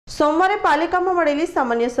સોમવારે પાલિકામાં મળેલી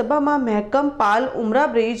સામાન્ય સભામાં મહેકમ પાલ ઉમરા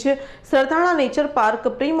bridge Sarthana nature park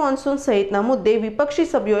pre monsoon સહિતના મુદ્દે વિપક્ષી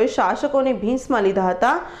સભ્યોએ શાસકોને ભીંસમાં લીધા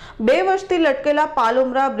હતા। 2 વર્ષથી લટકેલા પાલ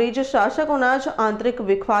ઉમરા બ્રિજ શાસકોના જ આંતરિક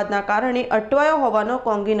વિખવાદના કારણે અટવાયો હોવાનો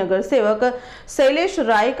કોંગી નગરસેવક શૈલેષ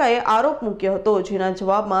રાયકાએ આરોપ મૂક્યો હતો, જેના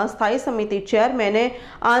જવાબમાં સ્થાયી સમિતિ ચેરમેને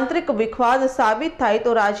આંતરિક વિખવાદ સાબિત થાય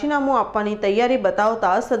તો રાજીનામું આપવાની તૈયારી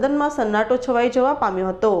બતાવતા સદનમાં સન્નાટો છવાઈ જવા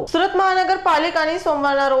પામ્યો હતો। સુરત મહાનગરપાલિકાની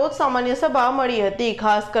સોમવારના રોજ સામાન્ય સભા મળી હતી।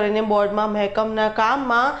 ખાસ કરીને બોર્ડમાં મહેકમના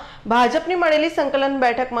કામમાં ભાજપની મળેલી સંકલન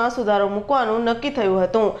બેઠકમાં સુધારો મૂકવાનું નક્કી થયું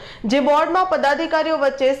હતું, જે બોર્ડમાં પદાધિકારીઓ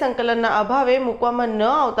વચ્ચે સંકલનના અભાવે મૂકવામાં ન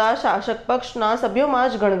આવતા શાસક પક્ષના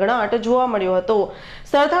સભ્યોમાં જ ગણગણાટ જોવા મળ્યો હતો।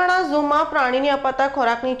 સરથાણા ઝૂમાં પ્રાણીને અપાતા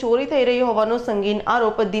ખોરાકની ચોરી થઈ રહી હોવાનો સંગીન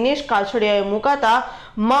આરોપ દિનેશ કાછડિયાએ મુકાતા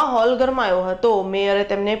માહોલ ગરમાયો હતો। મેયરે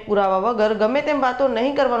તેમને પુરાવા વગર ગમે તેમ વાતો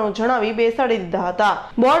નહીં કરવાનું જણાવી બેસાડી દીધા હતા।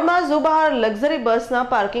 બોર્ડમાં ઝૂ બહાર લક્ઝરી બસના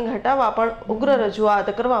પાર્કિંગ હટાવવા પણ ઉગ્ર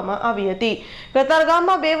રજૂઆત કરવામાં આવી હતી।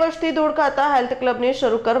 કતારગામમાં 2 વર્ષથી ધૂળ ખાતા હેલ્થ ક્લબને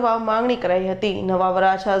શરૂ કરવા માંગણી કરાઈ હતી। નવા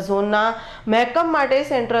વરાછા ઝોનના મહેકમ માટે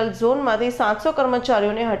સેન્ટ્રલ ઝોનમાંથી 700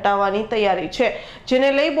 કર્મચારીઓને હટાવવાની તૈયારી છે, જેને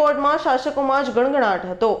લઈ બોર્ડમાં શાસકોમાં જ ગણગણાટ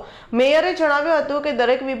હતો। મેયરે જણાવ્યું હતું કે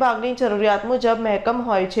દરેક વિભાગની જરૂરિયાત મુજબ મહેકમ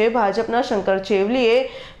હોય છે। ભાજપના શંકર ચેવલીએ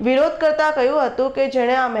વિરોધ કરતા કહ્યું હતું કે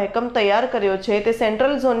જેણે આ મહેકમ તૈયાર કર્યો છે તે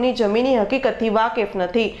સેન્ટ્રલ ઝોનની જમીની હકીકતથી વાકેફ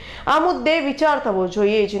નથી। આ મુદ્દે વિચાર થવો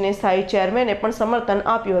જોઈએ, જેને સ્થાયી ચેરમેને પણ સમર્થન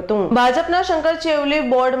આપ્યું હતું। ભાજપના શંકર ચેવલી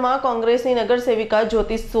બોર્ડમાં કોંગ્રેસની નગરસેવિકા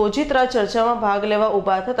જ્યોતિ સોજિત્રા ચર્ચામાં ભાગ લેવા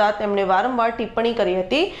ઉભા થતા તેમણે વારંવાર ટિપ્પણી કરી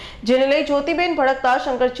હતી, જેને લઈ જ્યોતિબેન ભડકતા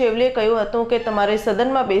શંકર ચેવલીએ કહ્યું હતું કે તમારે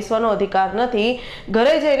સદનમાં બેસવાનો અધિકાર નથી,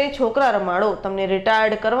 ઘરે જઈને છોકરા રમાડો, તમને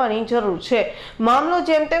રિટાયર્ડ કરવાની જરૂર છે। મામલો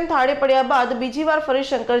જેમ તેમ થાળે પડ્યા બાદ બીજી વાર ફરી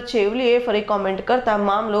શંકર ચેવલીએ ફરી કોમેન્ટ કરતા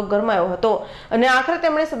મામલો ગરમાયો હતો અને આખરે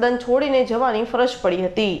તેમણે સદન છોડીને જવાની ફરજ પડી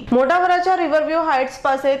હતી। મોટા વરાછા રિવરવ્યુ હાઇટ્સ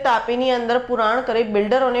પાસે તાપીની અંદર પુરાણ કરી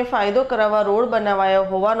બિલ્ડરોને ફાયદો કરાવવા રોડ બનાવાયો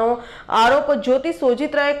હોવાનો આરોપ જ્યોતિ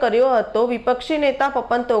સોજિત્રાએ કર્યો હતો। વિપક્ષી નેતા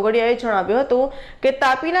પપન તોગડિયાએ જણાવ્યું હતું કે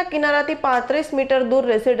તાપીના કિનારાથી 35 મીટર દૂર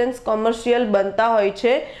રેસિડેન્સ કોમર્શિયલ બનતા હોય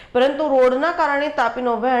છે, પરંતુ રોડના કારણે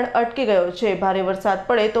તાપીનો વહેણ અટકી ગયો છે। ભારે વરસાદ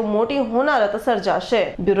પડે તો મોટી હોનારત સર્જાશે।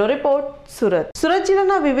 Bureau report, Surat. સુરત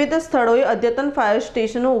જિલ્લાના વિવિધ સ્થળોએ અદ્યતન ફાયર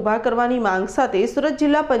સ્ટેશનો ઉભા કરવાની માંગ સાથે સુરત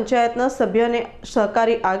જિલ્લા પંચાયતના સભ્ય અને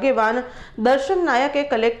સહકારી આગેવાન દર્શન નાયકે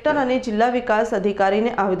કલેક્ટર અને જિલ્લા વિકાસ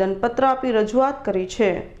અધિકારીને આવેદનપત્ર આપી રજૂઆત કરી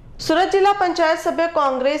છે। સુરત જિલ્લા પંચાયત સભ્ય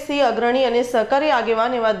કોંગ્રેસી અગ્રણી અને સહકારી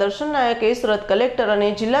આગેવાન એવા દર્શન નાયકે સુરત કલેક્ટર અને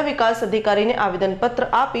જિલ્લા વિકાસ અધિકારીને આવેદનપત્ર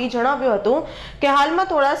આપી જણાવ્યું હતું કે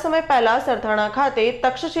હાલમાં થોડા સમય પહેલા સરથાણા ખાતે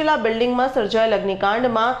તક્ષશિલા બિલ્ડિંગમાં સર્જાયેલ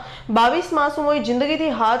અગ્નિકાંડમાં 22 માસૂમોએ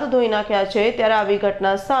જિંદગીથી હાથ ધોઈ નાખ્યા છે, ત્યારે આવી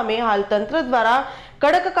ઘટના સામે હાલ તંત્ર દ્વારા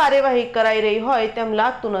કડક કાર્યવાહી કરાઈ રહી હોય તેમ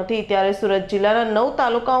લાગતું નથી। ત્યારે સુરત જિલ્લાના 9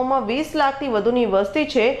 તાલુકાઓમાં 20 લાખથી વધુની વસ્તી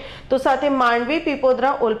છે, તો સાથે માંડવી,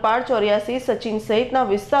 પીપોદરા, ઓલપાડ, 84, સચિન સહિતના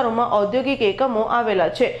વિસ્તારોમાં ઔદ્યોગિક એકમો આવેલા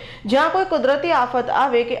છે, જ્યાં કોઈ કુદરતી આફત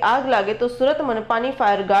આવે કે આગ લાગે તો સુરત મનપાની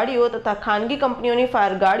ફાયર ગાડીઓ તથા ખાનગી કંપનીઓની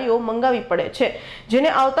ફાયર ગાડીઓ મંગાવી પડે છે, જેને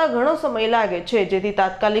આવતા ઘણો સમય લાગે છે, જેથી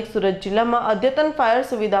તાત્કાલિક સુરત જિલ્લામાં અદ્યતન ફાયર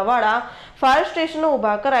સુવિધાવાળા ફાયર સ્ટેશનો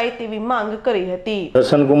ઉભા કરાય તેવી માંગ કરી હતી।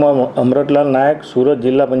 દર્શનકુમાર અમૃતલાલ નાયક, સુરત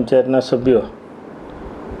જિલ્લા પંચાયતના સભ્યો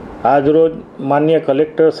આજરોજ માન્ય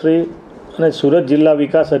કલેક્ટર શ્રી અને સુરત જિલ્લા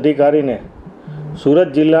વિકાસ અધિકારીને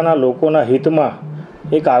સુરત જિલ્લાના લોકોના હિતમાં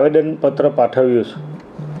એક આવેદનપત્ર પાઠવ્યું છે।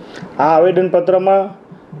 આ આવેદનપત્રમાં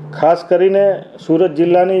ખાસ કરીને સુરત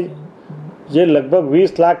જિલ્લાની જે લગભગ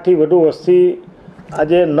 20 લાખથી વધુ વસ્તી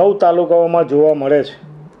આજે 9 તાલુકાઓમાં જોવા મળે છે,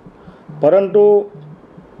 પરંતુ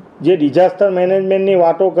જે ડિઝાસ્ટર મેનેજમેન્ટની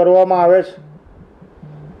વાતો કરવામાં આવે છે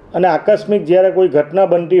અને આકસ્મિક જ્યારે કોઈ ઘટના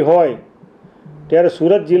બનતી હોય ત્યારે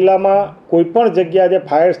સુરત જિલ્લામાં કોઈપણ જગ્યાએ જે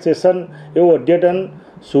ફાયર સ્ટેશન એવું અદ્યતન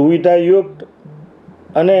સુવિધાયુક્ત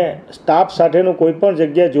અને સ્ટાફ સાથેનું કોઈપણ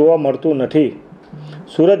જગ્યાએ જોવા મળતું નથી।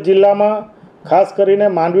 સુરત જિલ્લામાં ખાસ કરીને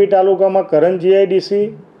માંડવી તાલુકામાં કરંજ જીઆઈડીસી,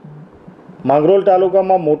 માંગરોળ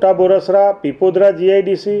તાલુકામાં મોટા બોરસરા, પીપોદરા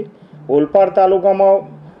જીઆઈડીસી, ઓલપાડ તાલુકામાં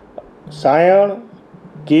સાયણ,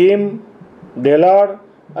 કીમ, ડેલાડ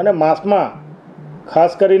અને માસમાં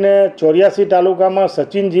ખાસ કરીને 84 તાલુકામાં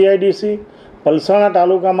સચિન જીઆઈડીસી, પલસાણા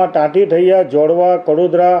તાલુકામાં ટાંટી, ઠૈયા, જોડવા,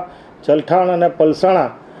 કડોદરા, ચલઠાણ અને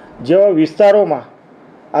પલસાણા જેવા વિસ્તારોમાં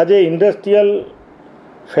આજે ઇન્ડસ્ટ્રીયલ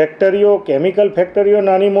ફેક્ટરીઓ, કેમિકલ ફેક્ટરીઓ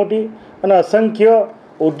નાની મોટી અને અસંખ્ય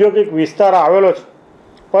ઔદ્યોગિક વિસ્તાર આવેલો છે,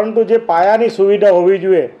 પરંતુ જે પાયાની સુવિધા હોવી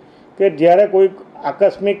જોઈએ કે જ્યારે કોઈ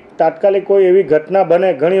આકસ્મિક તાત્કાલિક કોઈ એવી ઘટના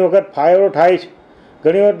બને, ઘણી વખત ફાયરો થાય છે,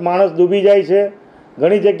 ઘણી વખત માણસ ડૂબી જાય છે,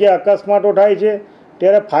 ઘણી જગ્યાએ અકસ્માતો થાય છે,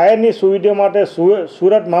 ત્યારે ફાયરની સુવિધા માટે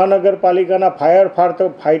સુરત મહાનગરપાલિકાના ફાયર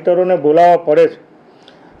ફાઇટરોને બોલાવવા પડે છે।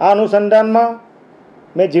 આ અનુસંધાનમાં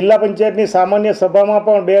મેં જિલ્લા પંચાયતની સામાન્ય સભામાં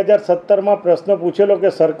પણ 2017માં પ્રશ્ન પૂછેલો કે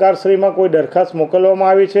સરકારશ્રીમાં કોઈ દરખાસ્ત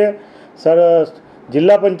મોકલવામાં આવી છે,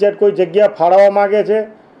 જિલ્લા પંચાયત કોઈ જગ્યા ફાળવવા માગે છે,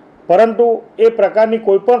 પરંતુ એ પ્રકારની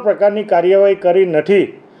કોઈપણ પ્રકારની કાર્યવાહી કરી નથી.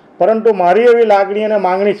 પરંતુ મારી એવી લાગણી અને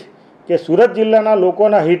માગણી છે કે સુરત જિલ્લાના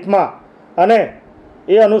લોકોના હિતમાં અને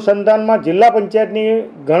એ અનુસંધાનમાં જિલ્લા પંચાયતની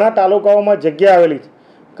ઘણા તાલુકાઓમાં જગ્યા આવેલી છે,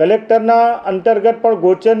 કલેક્ટરના અંતર્ગત પણ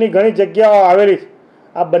ગોચરની ઘણી જગ્યાઓ આવેલી છે.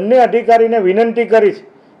 આ બંને અધિકારીને વિનંતી કરી છે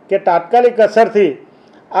કે તાત્કાલિક અસરથી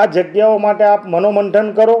આ જગ્યાઓ માટે આપ મનોમંથન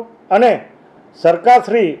કરો અને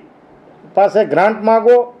સરકારશ્રી પાસે ગ્રાન્ટ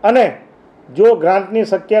માગો, અને જો ગ્રાન્ટની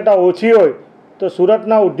શક્યતા ઓછી હોય તો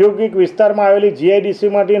સુરતના ઔદ્યોગિક વિસ્તારમાં આવેલી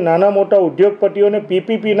જીઆઈડીસીમાંથી નાના મોટા ઉદ્યોગપતિઓને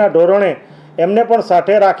પીપીપીના ધોરણે એમને પણ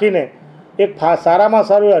સાથે રાખીને એક સારામાં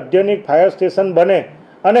સારું અદ્યતનિક ફાયર સ્ટેશન બને,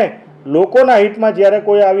 અને લોકોના હિતમાં જ્યારે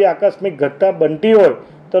કોઈ આવી આકસ્મિક ઘટના બનતી હોય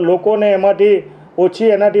તો લોકોને એમાંથી ઓછી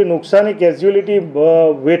એનાથી નુકસાની કેઝ્યુઅલિટી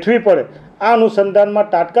વેઠવી પડે. આ અનુસંધાનમાં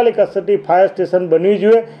તાત્કાલિક અસરથી ફાયર સ્ટેશન બનવી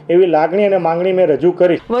જોઈએ એવી લાગણી અને માંગણી મેં રજૂ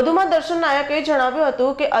કરી. વધુમાં દર્શન નાયકે જણાવ્યું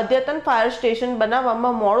હતું કે અદ્યતન ફાયર સ્ટેશન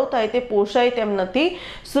બનાવવામાં મોડું થાય તે પોષાય તેમ નથી.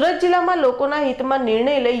 સુરત જિલ્લામાં લોકોના હિતમાં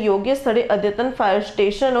નિર્ણય લઈ યોગ્ય સ્થળે અદ્યતન ફાયર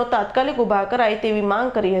સ્ટેશનો તાત્કાલિક ઊભા કરાય તેવી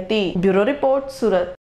માંગ કરી હતી. Bureau report, Surat.